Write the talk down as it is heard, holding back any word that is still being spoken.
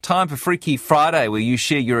Time for Freaky Friday, where you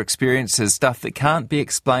share your experiences, stuff that can't be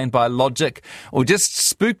explained by logic or just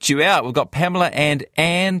spooked you out. We've got Pamela and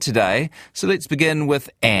Ann today, so let's begin with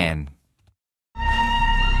Ann.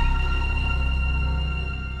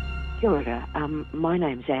 Kia ora. My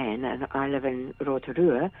name's Ann and I live in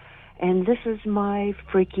Rotorua, and this is my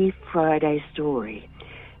Freaky Friday story.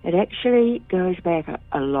 It actually goes back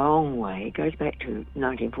a long way. It goes back to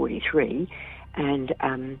 1943, and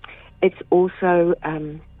it's also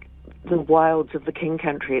the wilds of the King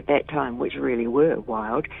Country at that time, which really were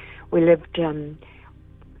wild. We lived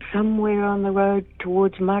somewhere on the road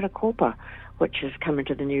towards Marakopa, which has come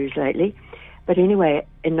into the news lately. But anyway,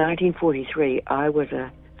 in 1943, I was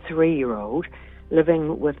a 3-year-old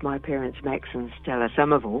living with my parents, Max and Stella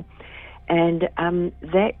Somerville. And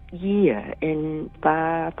that year, in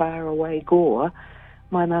far, far away Gore,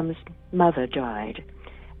 my mum's mother died.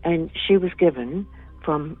 And she was given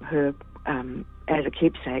from her, as a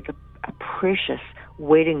keepsake, a precious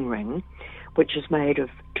wedding ring, which is made of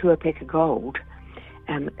tuapeka gold.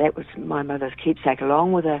 That was my mother's keepsake,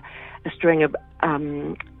 along with a string of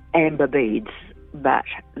amber beads. But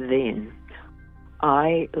then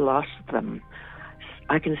I lost them.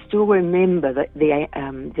 I can still remember the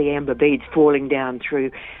amber beads falling down through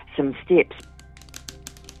some steps,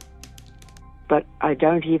 but I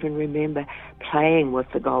don't even remember playing with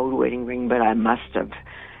the gold wedding ring, but I must have.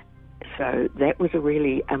 So that was a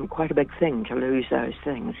really quite a big thing to lose those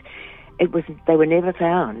things. They were never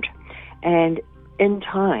found, and in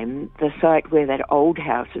time, the site where that old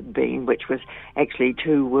house had been, which was actually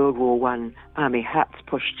 2 World War I army huts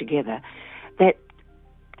pushed together, that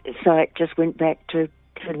site just went back to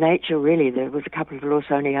nature, really. There was a couple of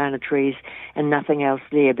Lawsoniana trees and nothing else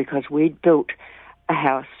there, because we'd built a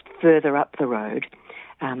house further up the road,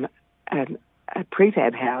 a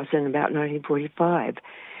prefab house, in about 1945.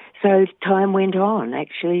 So time went on,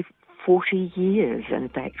 actually 40 years, in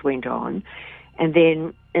fact, went on. And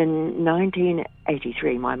then in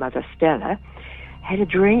 1983, my mother, Stella, had a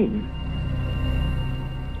dream.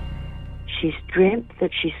 She dreamt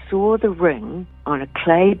that she saw the ring on a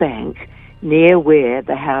clay bank near where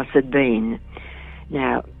the house had been.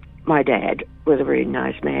 Now, my dad was a very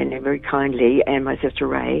nice man and very kindly, and my sister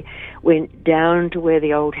Ray went down to where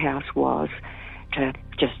the old house was to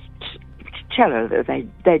just tell her that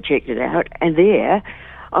they'd checked it out. And there,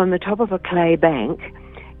 on the top of a clay bank,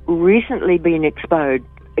 recently been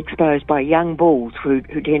exposed by young bulls who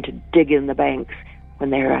tend to dig in the banks when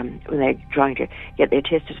they're trying to get their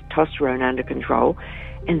testosterone under control,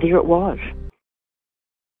 and there it was.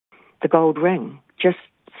 The gold ring, just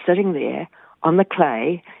sitting there on the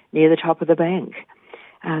clay near the top of the bank.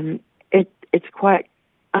 It's quite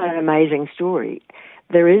an amazing story.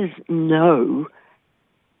 There is no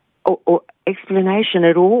or explanation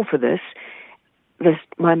at all for this.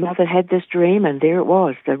 My mother had this dream, and there it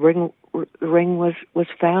was. The ring was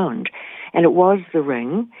found, and it was the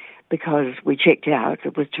ring because we checked out.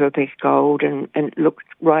 It was tuapeka gold and looked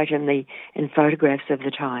right in photographs of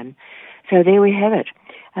the time. So there we have it.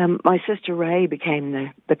 My sister Ray became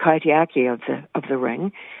the kaitiaki of the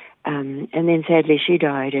ring, and then sadly she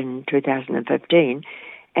died in 2015,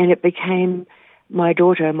 and it became my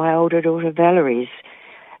older daughter Valerie's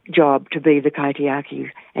job to be the kaitiaki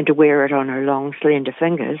and to wear it on her long, slender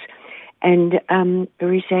fingers. And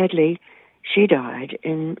very sadly, she died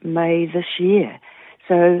in May this year.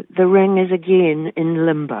 So the ring is again in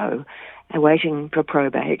limbo, waiting for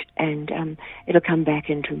probate, and it'll come back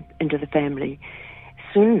into the family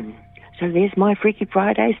soon. So there's my Freaky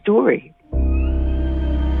Friday story.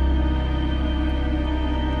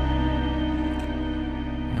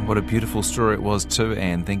 And what a beautiful story it was too,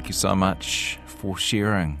 Anne. Thank you so much for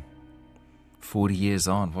sharing. 40 years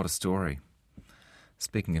on, what a story.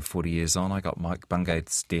 Speaking of 40 years on, I got Mike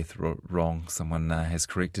Bungate's death wrong. Someone has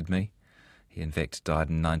corrected me. He, in fact, died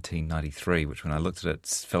in 1993, which when I looked at it,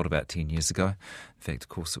 felt about 10 years ago. In fact, of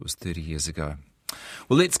course, it was 30 years ago.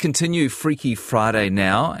 Well, let's continue Freaky Friday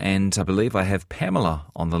now, and I believe I have Pamela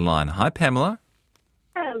on the line. Hi, Pamela.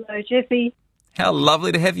 Hello, Jeffy. How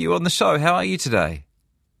lovely to have you on the show. How are you today?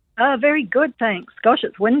 Very good, thanks. Gosh,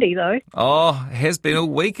 it's windy, though. Oh, it has been all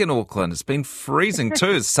week in Auckland. It's been freezing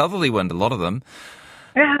too. It's southerly wind, a lot of them.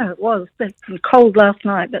 Yeah, it was. It's been cold last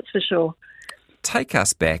night, that's for sure. Take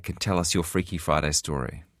us back and tell us your Freaky Friday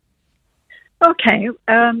story. Okay.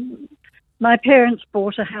 My parents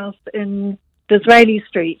bought a house in Disraeli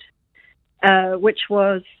Street, which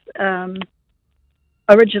was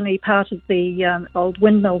originally part of the old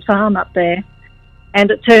windmill farm up there. And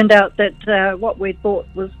it turned out that what we'd bought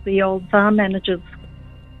was the old farm manager's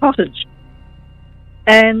cottage.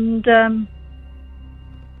 And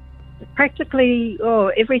practically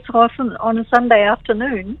every so often on a Sunday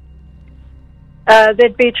afternoon,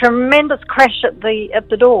 there'd be a tremendous crash at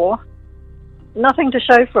the door. Nothing to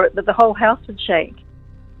show for it, but the whole house would shake.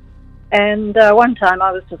 And one time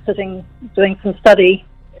I was just sitting doing some study,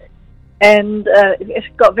 and it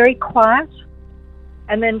got very quiet.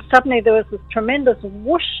 And then suddenly there was this tremendous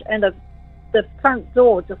whoosh, and the front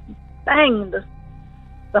door just banged.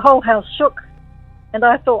 The whole house shook. And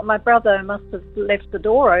I thought my brother must have left the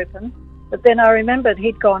door open. But then I remembered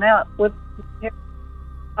he'd gone out with...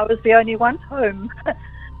 I was the only one home.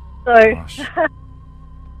 So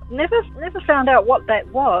never found out what that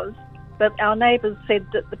was. But our neighbours said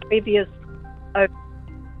that the previous owner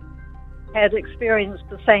had experienced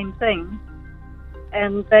the same thing.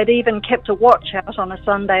 And they'd even kept a watch out on a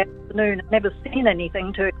Sunday afternoon and never seen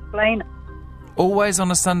anything to explain it. Always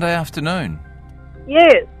on a Sunday afternoon?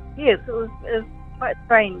 Yes, it was quite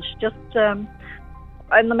strange, just in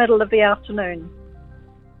the middle of the afternoon.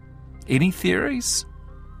 Any theories?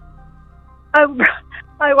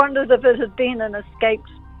 I wondered if it had been an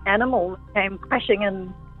escaped animal that came crashing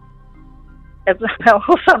in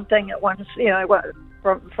or something at once,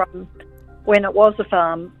 from when it was a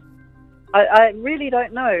farm. I really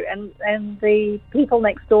don't know, and the people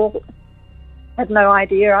next door had no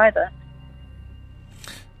idea either.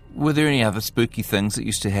 Were there any other spooky things that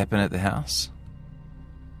used to happen at the house?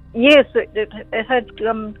 Yes, it had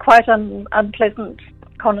quite an unpleasant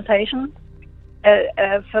connotation.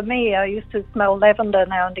 For me, I used to smell lavender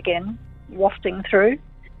now and again, wafting through,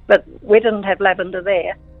 but we didn't have lavender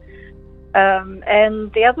there.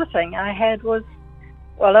 And the other thing I had was,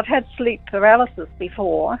 I've had sleep paralysis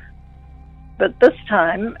before, but this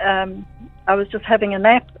time I was just having a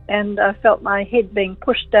nap and I felt my head being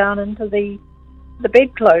pushed down into the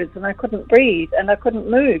bedclothes, and I couldn't breathe and I couldn't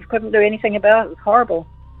move, couldn't do anything about it. It was horrible.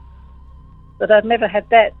 But I'd never had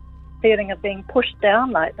that feeling of being pushed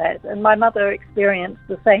down like that, and my mother experienced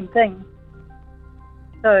the same thing.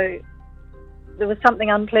 So there was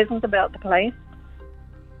something unpleasant about the place.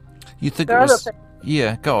 You think it was...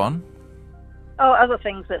 Yeah, go on. Oh, other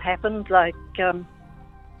things that happened, like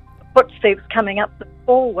footsteps coming up the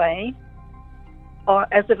hallway, or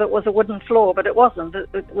as if it was a wooden floor, but it wasn't.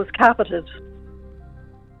 It was carpeted.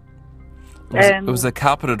 It was a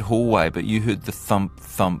carpeted hallway, but you heard the thump,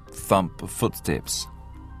 thump, thump of footsteps.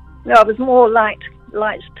 No, it was more light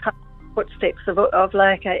footsteps of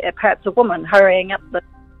like perhaps a woman hurrying up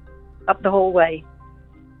the hallway.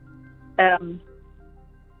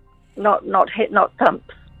 Not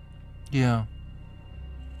thumps. Yeah.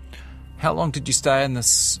 How long did you stay in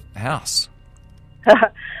this house?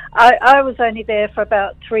 I was only there for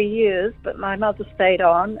about 3 years, but my mother stayed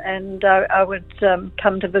on, and I would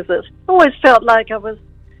come to visit. Always felt like I was,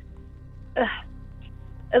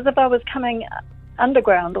 as if I was coming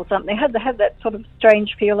underground or something. Had that sort of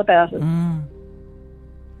strange feel about it. Mm.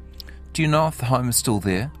 Do you know if the home is still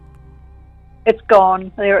there? It's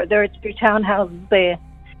gone. There are 2 townhouses there.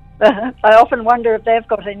 I often wonder if they've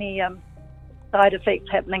got any side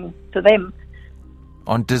effects happening to them.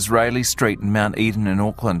 On Disraeli Street in Mount Eden in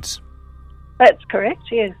Auckland. That's correct,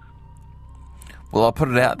 yes. Well, I'll put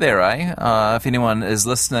it out there, if anyone is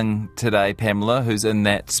listening today, Pamela, who's in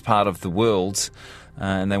that part of the world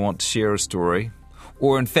and they want to share a story,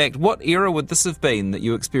 or in fact, what era would this have been that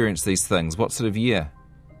you experienced these things? What sort of year?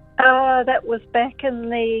 That was back in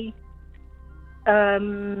the,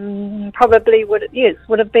 probably would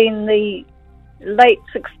have been the late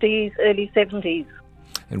 60s, early 70s.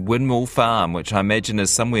 At Windmill Farm, which I imagine is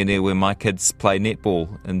somewhere near where my kids play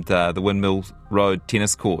netball, and the Windmill Road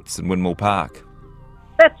tennis courts in Windmill Park.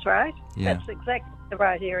 That's right. Yeah. That's exactly the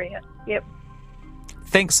right area. Yep.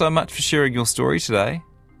 Thanks so much for sharing your story today.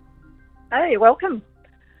 Oh, you're welcome.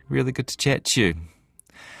 Really good to chat to you.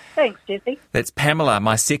 Thanks, Jesse. That's Pamela,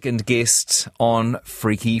 my second guest on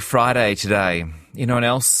Freaky Friday today. Anyone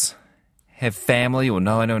else have family or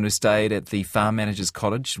know anyone who stayed at the farm manager's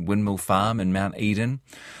cottage, Windmill Farm in Mount Eden?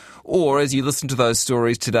 Or as you listen to those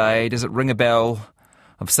stories today, does it ring a bell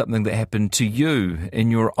of something that happened to you in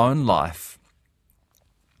your own life?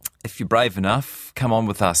 If you're brave enough, come on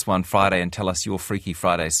with us one Friday and tell us your Freaky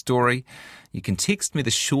Friday story. You can text me the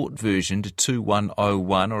short version to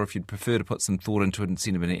 2101, or if you'd prefer to put some thought into it and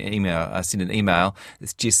send an email,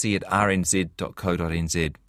 it's jesse@rnz.co.nz.